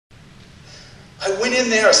I went in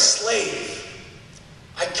there a slave.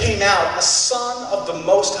 I came out a son of the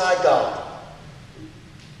Most High God.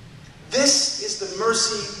 This is the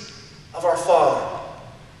mercy of our Father.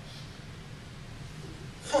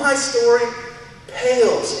 My story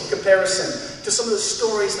pales in comparison to some of the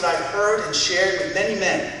stories that I've heard and shared with many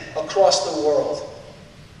men across the world.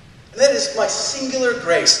 And that is my singular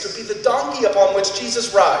grace to be the donkey upon which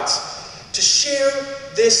Jesus rides, to share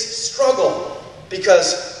this struggle,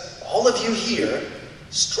 because all of you here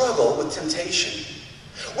struggle with temptation.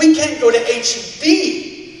 We can't go to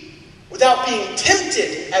H-E-B without being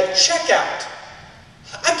tempted at checkout.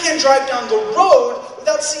 I can't drive down the road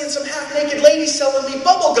without seeing some half-naked lady selling me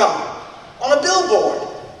bubble gum on a billboard.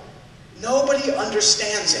 Nobody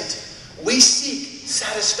understands it. We seek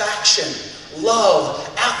satisfaction, love,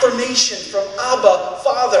 affirmation from Abba,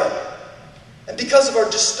 Father. And because of our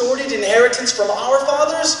distorted inheritance from our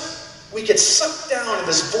fathers, we get sucked down in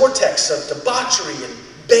this vortex of debauchery and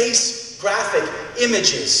base graphic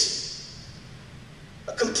images.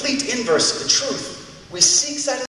 A complete inverse of the truth. We seek satisfaction